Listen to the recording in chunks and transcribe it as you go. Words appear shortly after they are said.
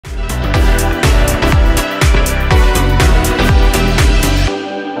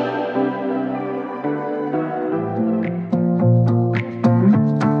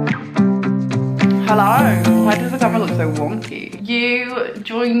you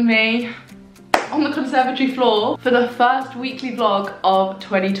joined me on the conservatory floor for the first weekly vlog of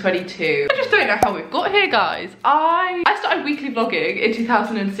 2022. I just don't know how we've got here, guys. I started weekly vlogging in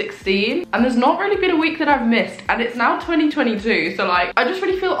 2016 and there's not really been a week that I've missed, and it's now 2022, so like I just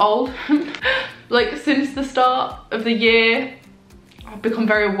really feel old. Like since the start of the year I've become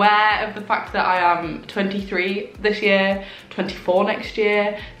very aware of the fact that I am 23 this year, 24 next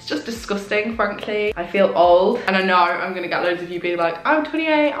year. It's just disgusting, frankly. I feel old, and I know I'm gonna get loads of you being like, I'm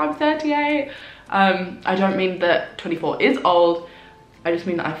 28, I'm 38. I don't mean that 24 is old, I just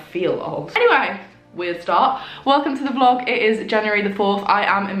mean that I feel old. Anyway, weird start. Welcome to the vlog. It is January the 4th. I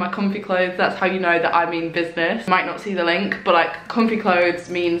am in my comfy clothes. That's how you know that I mean business. You might not see the link, but like comfy clothes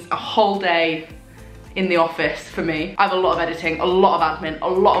means a whole day in the office for me. I have a lot of editing, a lot of admin, a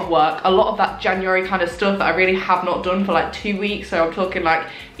lot of work, a lot of that January kind of stuff that I really have not done for like 2 weeks. So I'm talking like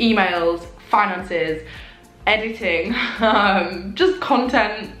emails, finances, editing, just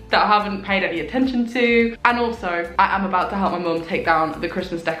content that I haven't paid any attention to. And also I am about to help my mum take down the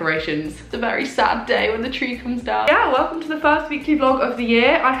Christmas decorations. It's a very sad day when the tree comes down. Yeah, welcome to the first weekly vlog of the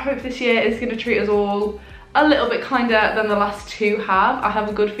year. I hope this year is going to treat us all a little bit kinder than the last two have. I have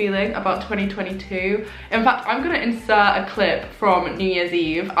a good feeling about 2022. In fact, I'm gonna insert a clip from New Year's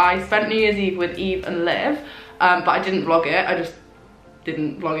Eve. I spent New Year's Eve with Eve and Liv, but I didn't vlog it. I just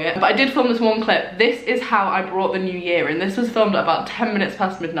didn't vlog it. But I did film this one clip. This is how I brought the new year in. This was filmed at about 10 minutes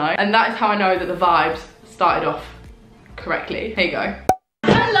past midnight, and that is how I know that the vibes started off correctly. Here you go.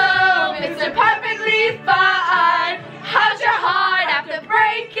 Hello, Mr. Perfectly Fine. How's your heart after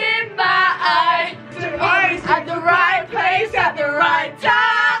breaking my eye? At the right place at the right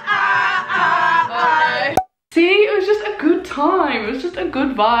time. Oh, no. See, it was just a good time. It was just a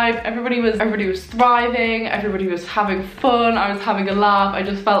good vibe. Everybody was thriving. Everybody was having fun. I was having a laugh. I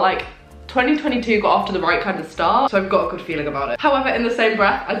just felt like 2022 got off to the right kind of start, so I've got a good feeling about it. However, in the same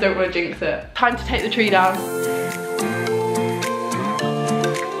breath, I don't want to jinx it. Time to take the tree down.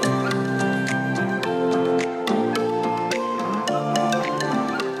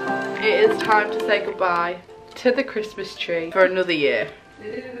 It is time to say goodbye to the Christmas tree for another year.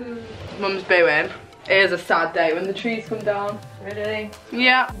 Mum's booing. It is a sad day when the trees come down. Ready?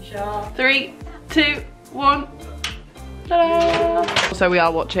 Yeah. Sure. 3, 2, 1. Ta-da! So we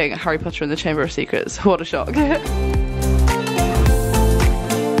are watching Harry Potter and the Chamber of Secrets. What a shock.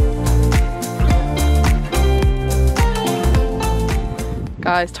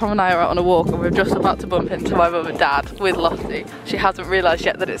 Guys, Tom and I are out on a walk and we're just about to bump into my mum and dad with Lottie. She hasn't realised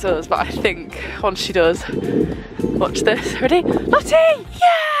yet that it's us, but I think once she does, watch this. Ready? Lottie!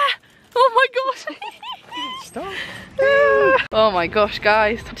 Yeah! Oh my gosh! Stop. Oh my gosh,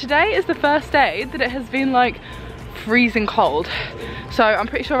 guys. Today is the first day that it has been like freezing cold. So I'm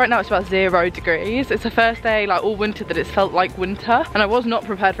pretty sure right now it's about 0 degrees. It's the first day like all winter that it's felt like winter, and I was not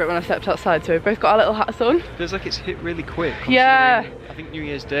prepared for it when I stepped outside, so we've both got our little hats on. Feels like it's hit really quick. Yeah. I think New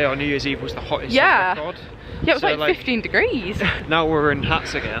Year's Day or New Year's Eve was the hottest. Yeah. On record. Yeah, it was So, like 15 degrees. Now we're in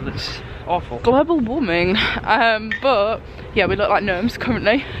hats again. It's awful. Global warming. But yeah, we look like gnomes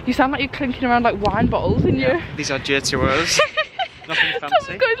currently. You sound like you're clinking around like wine bottles in you. These are J2Os. Nothing Tom's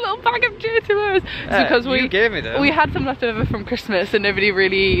fancy. got his little bag of J2Os. It's because you gave me them. we had some left over from Christmas and nobody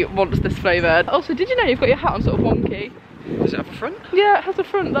really wants this flavour. Also, did you know you've got your hat on sort of wonky? Does it have a front? Yeah, it has a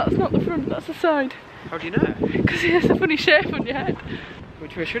front. That's not the front, that's the side. How do you know? Because it has a funny shape on your head.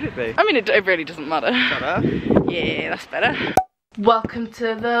 Which way should it be? I mean, it really doesn't matter. Better. Yeah, that's better. Welcome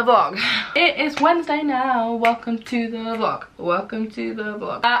to the vlog. It is Wednesday now. Welcome to the vlog. Welcome to the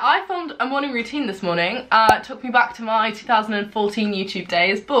vlog. I filmed a morning routine this morning. It took me back to my 2014 YouTube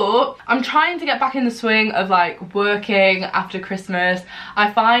days, but I'm trying to get back in the swing of like working after Christmas.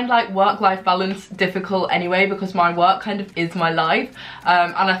 I find like work-life balance difficult anyway because my work kind of is my life.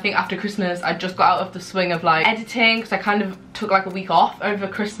 And I think after Christmas I just got out of the swing of like editing because I kind of took like a week off over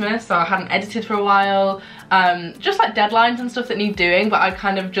Christmas, so I hadn't edited for a while. Just like deadlines and stuff that need doing, but I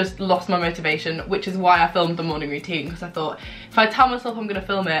kind of just lost my motivation, which is why I filmed the morning routine, because I thought if I tell myself I'm gonna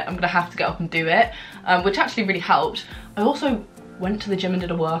film it, I'm gonna have to get up and do it, which actually really helped. I also went to the gym and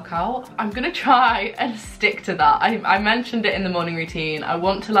did a workout. I'm gonna try and stick to that. I mentioned it in the morning routine. I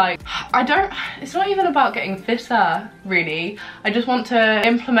want to like, it's not even about getting fitter really. I just want to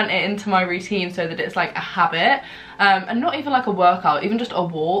implement it into my routine so that it's like a habit. And not even like a workout, even just a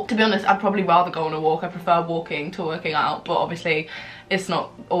walk. To be honest, I'd probably rather go on a walk. I prefer walking to working out, but obviously it's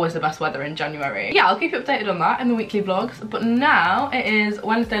not always the best weather in January. Yeah, I'll keep you updated on that in the weekly vlogs. But now it is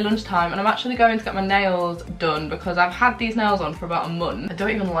Wednesday lunchtime and I'm actually going to get my nails done because I've had these nails on for about a month. I don't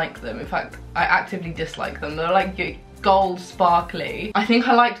even like them. In fact, I actively dislike them. They're like gold sparkly. I think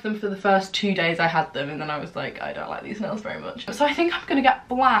I liked them for the first 2 days I had them, and then I was like, I don't like these nails very much. So I think I'm gonna get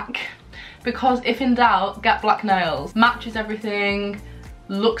black, because if in doubt, get black nails. Matches everything,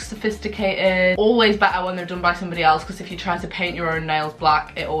 looks sophisticated. Always better when they're done by somebody else, because if you try to paint your own nails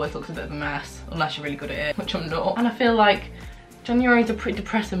black, it always looks a bit of a mess, unless you're really good at it, which I'm not. And I feel like January is a pretty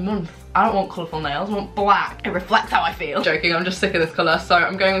depressing month. I don't want colourful nails, I want black. It reflects how I feel. Joking, I'm just sick of this colour. So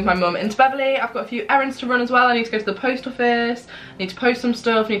I'm going with my mum into Beverley. I've got a few errands to run as well. I need to go to the post office, I need to post some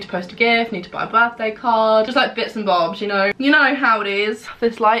stuff, I need to post a gift, I need to buy a birthday card. Just like bits and bobs, you know. You know how it is.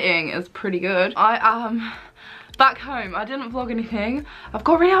 This lighting is pretty good. I am back home. I didn't vlog anything. I've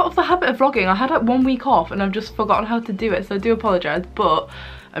got really out of the habit of vlogging. I had like 1 week off and I've just forgotten how to do it, so I do apologise, but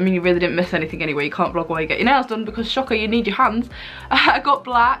I mean, you really didn't miss anything anyway. You can't vlog while you get your nails done, because shocker, you need your hands. I got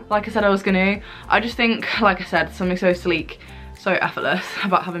black, like I said I was gonna. I just think, like I said, something so sleek, so effortless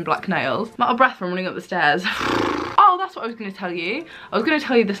about having black nails. I'm out of breath from running up the stairs. Oh, that's what I was going to tell you. I was going to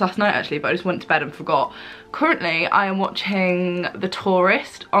tell you this last night actually, but I just went to bed and forgot. Currently, I am watching The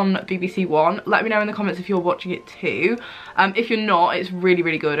Tourist on BBC One. Let me know in the comments if you're watching it too. If you're not, it's really,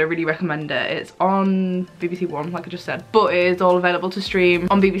 really good. I really recommend it. It's on BBC One, like I just said, but it is all available to stream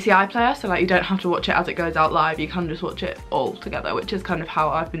on BBC iPlayer, so like you don't have to watch it as it goes out live. You can just watch it all together, which is kind of how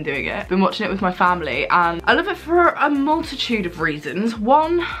I've been doing it. Been watching it with my family, and I love it for a multitude of reasons.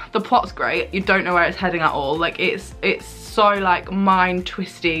 One, the plot's great. You don't know where it's heading at all. Like it's so like mind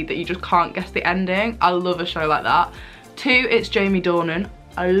twisty that you just can't guess the ending. I love a show like that. Two, it's Jamie Dornan.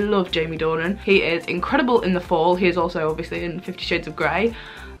 I love Jamie Dornan. He is incredible in The Fall. He is also obviously in 50 Shades of Grey.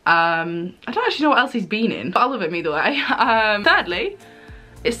 I don't actually know what else he's been in, but I love him either way. Thirdly,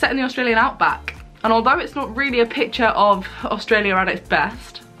 it's set in the Australian outback, and although it's not really a picture of Australia at its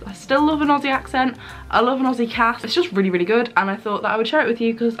best, I still love an Aussie accent. I love an Aussie cast. It's just really, really good, and I thought that I would share it with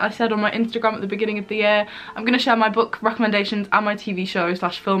you because I said on my Instagram at the beginning of the year I'm going to share my book recommendations and my TV show /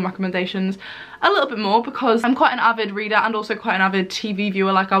 film recommendations a little bit more, because I'm quite an avid reader and also quite an avid TV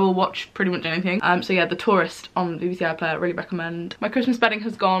viewer. Like, I will watch pretty much anything. So yeah, The Tourist on BBC iPlayer, really recommend. My Christmas bedding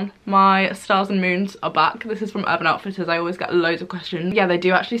has gone. My stars and moons are back. This is from Urban Outfitters. I always get loads of questions. Yeah, they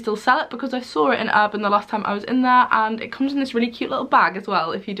do actually still sell it, because I saw it in Urban the last time I was in there, and it comes in this really cute little bag as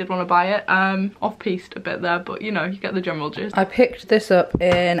well if you did want to buy it. Off-piste a bit there, but you know, you get the general gist. I picked this up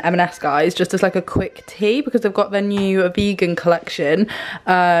in M&S, guys, just as like a quick tea, because they've got their new vegan collection.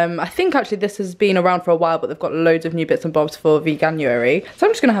 I think actually this has been around for a while, but they've got loads of new bits and bobs for Veganuary. So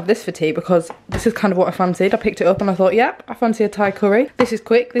I'm just gonna have this for tea, because this is kind of what I fancied. I picked it up and I thought, yep, I fancy a Thai curry. This is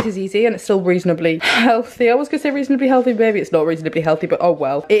quick, this is easy, and it's still reasonably healthy. I was gonna say reasonably healthy, maybe it's not reasonably healthy, but oh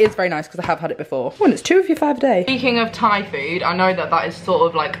well. It is very nice because I have had it before. Oh, and it's 2 of your 5 a day. Speaking of Thai food, I know that that is sort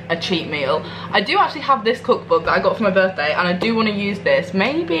of like a cheat meal. I do actually have this cookbook that I got for my birthday, and I do want to use this.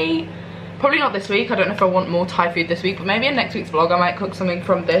 Maybe, probably not this week. I don't know if I want more Thai food this week, but maybe in next week's vlog I might cook something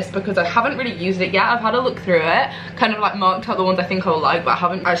from this, because I haven't really used it yet. I've had a look through it, kind of like marked out the ones I think I'll like, but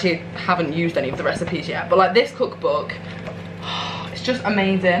I haven't used any of the recipes yet. But like this cookbook, it's just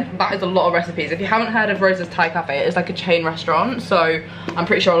amazing. That is a lot of recipes. If you haven't heard of Rosa's Thai Cafe, it's like a chain restaurant, so I'm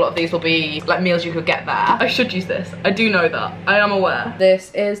pretty sure a lot of these will be like meals you could get there. I should use this. I do know that. I am aware.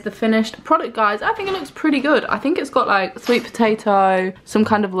 This is the finished product, guys. I think it looks pretty good. I think it's got like sweet potato, some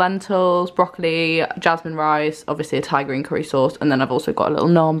kind of lentils, broccoli, jasmine rice, obviously a Thai green curry sauce, and then I've also got a little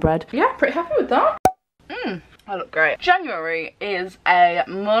naan bread. Yeah, pretty happy with that. I look great. January is a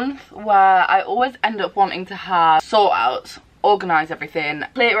month where I always end up wanting to have sort outs, organise everything,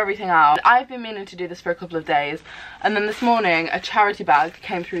 clear everything out. I've been meaning to do this for a couple of days, and then this morning a charity bag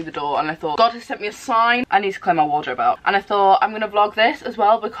came through the door, and I thought, God has sent me a sign, I need to clear my wardrobe out. And I thought, I'm gonna vlog this as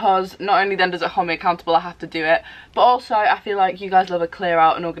well, because not only then does it hold me accountable, I have to do it, but also I feel like you guys love a clear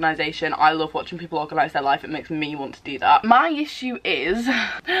out and organisation. I love watching people organise their life. It makes me want to do that. My issue is,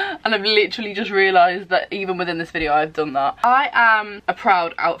 and I've literally just realised that even within this video I've done that, I am a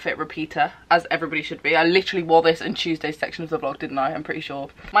proud outfit repeater, as everybody should be. I literally wore this in Tuesday's section of the vlog, didn't I? I'm pretty sure.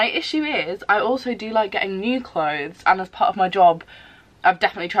 My issue is I also do like getting new clothes, and as part of my job I've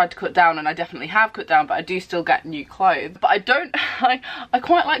definitely tried to cut down, and I definitely have cut down, but I do still get new clothes. But I don't, I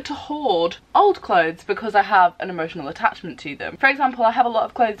quite like to hoard old clothes because I have an emotional attachment to them. For example, I have a lot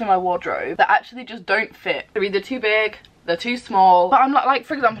of clothes in my wardrobe that actually just don't fit. They're either too big, they're too small, but I'm like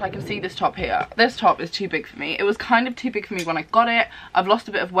for example, I can see this top here. This top is too big for me. It was kind of too big for me when I got it. I've lost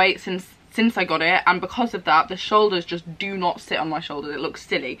a bit of weight since I got it, and because of that the shoulders just do not sit on my shoulders. It looks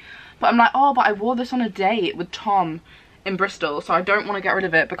silly, but I'm like, oh, but I wore this on a date with Tom in Bristol, so I don't want to get rid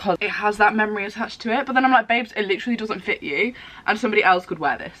of it because it has that memory attached to it. But then I'm like, babes, it literally doesn't fit you, and somebody else could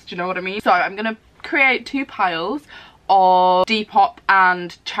wear this. Do you know what I mean? So I'm gonna create 2 piles of Depop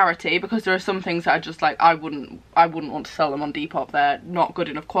and charity, because there are some things that are just like I wouldn't want to sell them on Depop. They're not good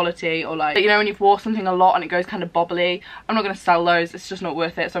enough quality, or like, you know, when you've wore something a lot and it goes kind of bobbly, I'm not going to sell those. It's just not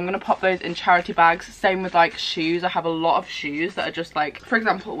worth it. So I'm going to pop those in charity bags. Same with like shoes. I have a lot of shoes that are just like, for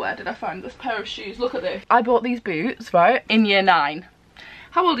example, where did I find this pair of shoes? Look at this. I bought these boots, right, in year 9.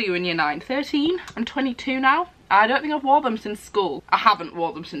 How old are you in year 9? 13? I'm 22 now. I don't think I've worn them since school. I haven't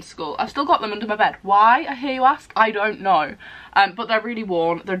worn them since school. I've still got them under my bed. Why, I hear you ask? I don't know. But they're really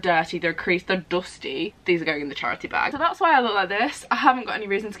worn, they're dirty, they're creased, they're dusty. These are going in the charity bag. So that's why I look like this. I haven't got any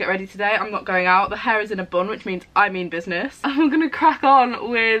reason to get ready today. I'm not going out. The hair is in a bun, which means I mean business. I'm gonna crack on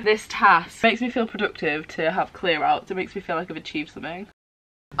with this task. Makes me feel productive to have clear outs. It makes me feel like I've achieved something.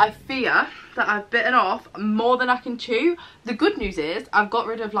 I fear that I've bitten off more than I can chew. The good news is I've got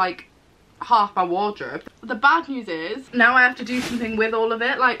rid of like half my wardrobe. The bad news is now I have to do something with all of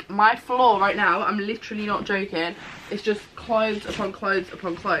it. Like my floor right now, I'm literally not joking, it's just clothes upon clothes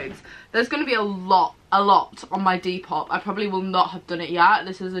upon clothes. There's going to be a lot on my Depop. I probably will not have done it yet.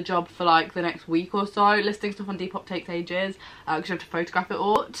 This is a job for like the next week or so. Listing stuff on Depop takes ages because you have to photograph it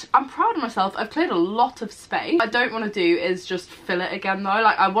all. But I'm proud of myself. I've cleared a lot of space. What I don't want to do is just fill it again though.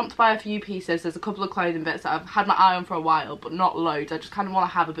 Like I want to buy a few pieces. There's a couple of clothing bits that I've had my eye on for a while, but not loads. I just kind of want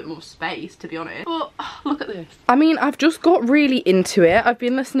to have a bit more space, to be honest. But look at this. I mean, I've just got really into it. I've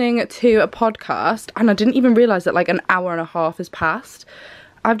been listening to a podcast and I didn't even realise that like an hour and a half has passed.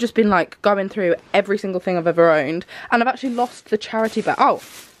 I've just been like going through every single thing I've ever owned, and I've actually lost the charity bag. Oh,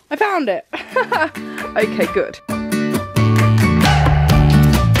 I found it. Okay, good.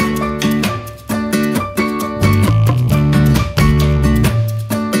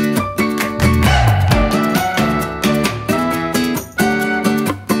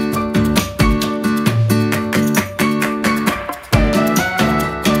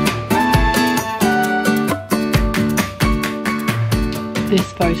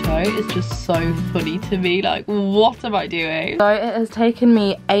 This photo is just so funny to me. Like, what am I doing? So it has taken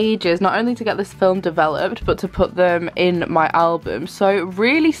me ages not only to get this film developed, but to put them in my album. So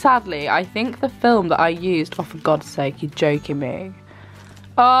really sadly, I think the film that I used, oh for God's sake, you're joking me.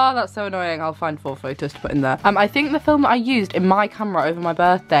 Oh, that's so annoying. I'll find 4 photos to put in there. I think the film that I used in my camera over my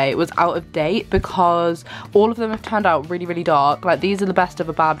birthday was out of date because all of them have turned out really, really dark. Like, these are the best of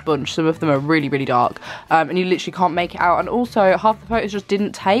a bad bunch. Some of them are really, really dark. And you literally can't make it out. And also, half the photos just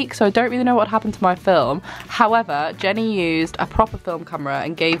didn't take, so I don't really know what happened to my film. However, Jenny used a proper film camera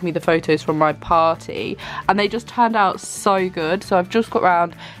and gave me the photos from my party, and they just turned out so good. So I've just got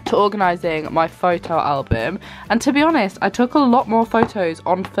around to organising my photo album. And to be honest, I took a lot more photos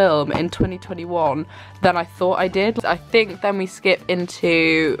on film in 2021 than I thought I did. I think then we skip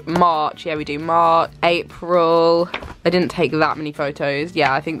into March. Yeah, we do March, April. I didn't take that many photos.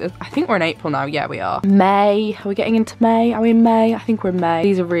 Yeah, I think we're in April now. Yeah, we are. May. Are we getting into May? Are we in May? I think we're in May.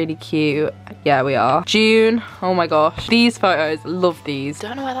 These are really cute. Yeah, we are. June. Oh my gosh. These photos, love these.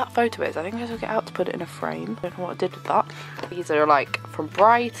 Don't know where that photo is. I think I took it out to put it in a frame. Don't know what I did with that. These are like from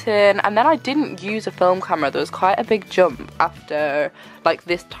Brighton. And then I didn't use a film camera. There was quite a big jump after like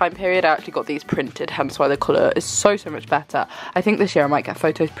this time period. I actually got these printed, hence why the colour is so much better. I think this year I might get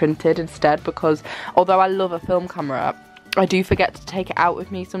photos printed instead, because although I love a film camera, I do forget to take it out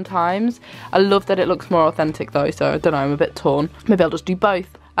with me sometimes. I love that it looks more authentic though, so I don't know, I'm a bit torn. Maybe I'll just do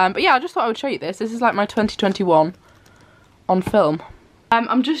both. But yeah, I just thought I would show you this. This is like my 2021 on film.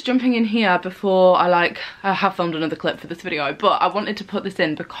 I'm just jumping in here before I have filmed another clip for this video, but I wanted to put this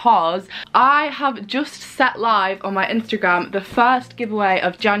in because I have just set live on my Instagram the first giveaway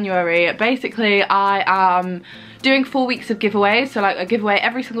of January. Basically, I am doing 4 weeks of giveaways, so like a giveaway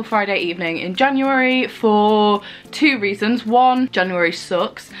every single Friday evening in January for 2 reasons. 1, January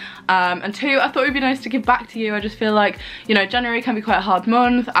sucks. And 2, I thought it would be nice to give back to you. I just feel like, you know, January can be quite a hard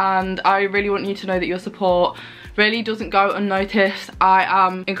month, and I really want you to know that your support really doesn't go unnoticed. I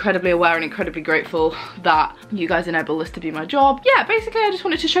am incredibly aware and incredibly grateful that you guys enable this to be my job. Yeah, basically I just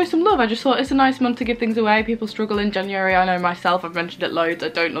wanted to show some love. I just thought it's a nice month to give things away. People struggle in January. I know myself, I've mentioned it loads. I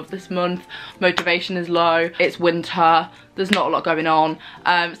don't love this month. Motivation is low. It's winter. There's not a lot going on.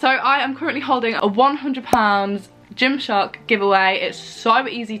 So I am currently holding a £100 Gymshark giveaway. It's so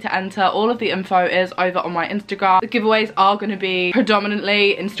easy to enter. All of the info is over on my Instagram. The giveaways are going to be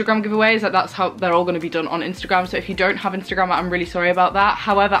predominantly Instagram giveaways. Like, that's how they're all going to be done on Instagram. So if you don't have Instagram, I'm really sorry about that.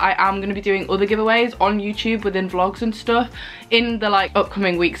 However, I am going to be doing other giveaways on YouTube within vlogs and stuff in the like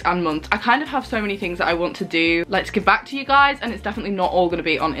upcoming weeks and months. I kind of have so many things that I want to do, like to give back to you guys, and it's definitely not all going to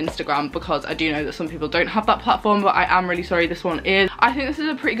be on Instagram because I do know that some people don't have that platform, but I am really sorry this one is. I think this is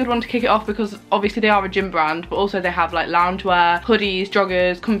a pretty good one to kick it off because obviously they are a gym brand, but also they have like loungewear, hoodies,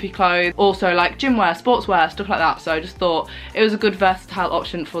 joggers, comfy clothes, also like gym wear, sportswear, stuff like that. So I just thought it was a good versatile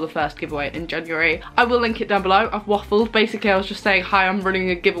option for the first giveaway in January. I will link it down below. I've waffled. Basically I was just saying, hi, I'm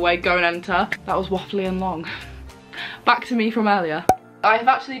running a giveaway, go and enter. That was waffly and long. Back to me from earlier. I have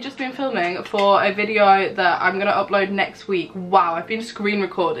actually just been filming for a video that I'm gonna upload next week. Wow, I've been screen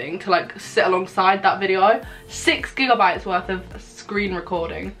recording to like sit alongside that video. 6 gigabytes worth of screen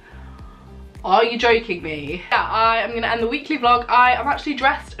recording. Are you joking me? Yeah, I am gonna end the weekly vlog. I am actually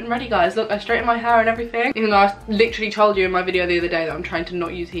dressed and ready, guys. Look, I straightened my hair and everything. Even though I literally told you in my video the other day that I'm trying to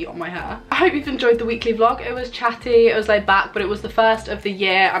not use heat on my hair. I hope you've enjoyed the weekly vlog. It was chatty, it was laid back, but it was the first of the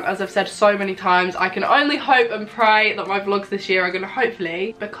year. And as I've said so many times, I can only hope and pray that my vlogs this year are gonna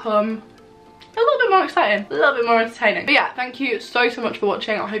hopefully become a little bit more exciting, a little bit more entertaining. But yeah, thank you so much for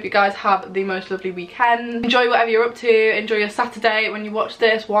watching. I hope you guys have the most lovely weekend. Enjoy whatever you're up to. Enjoy your Saturday when you watch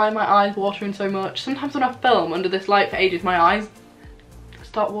this. Why are my eyes watering so much? Sometimes when I film under this light for ages, my eyes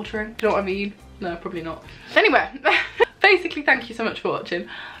start watering. Do you know what I mean? No, probably not. Anyway, basically thank you so much for watching.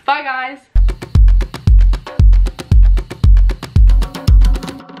 Bye guys.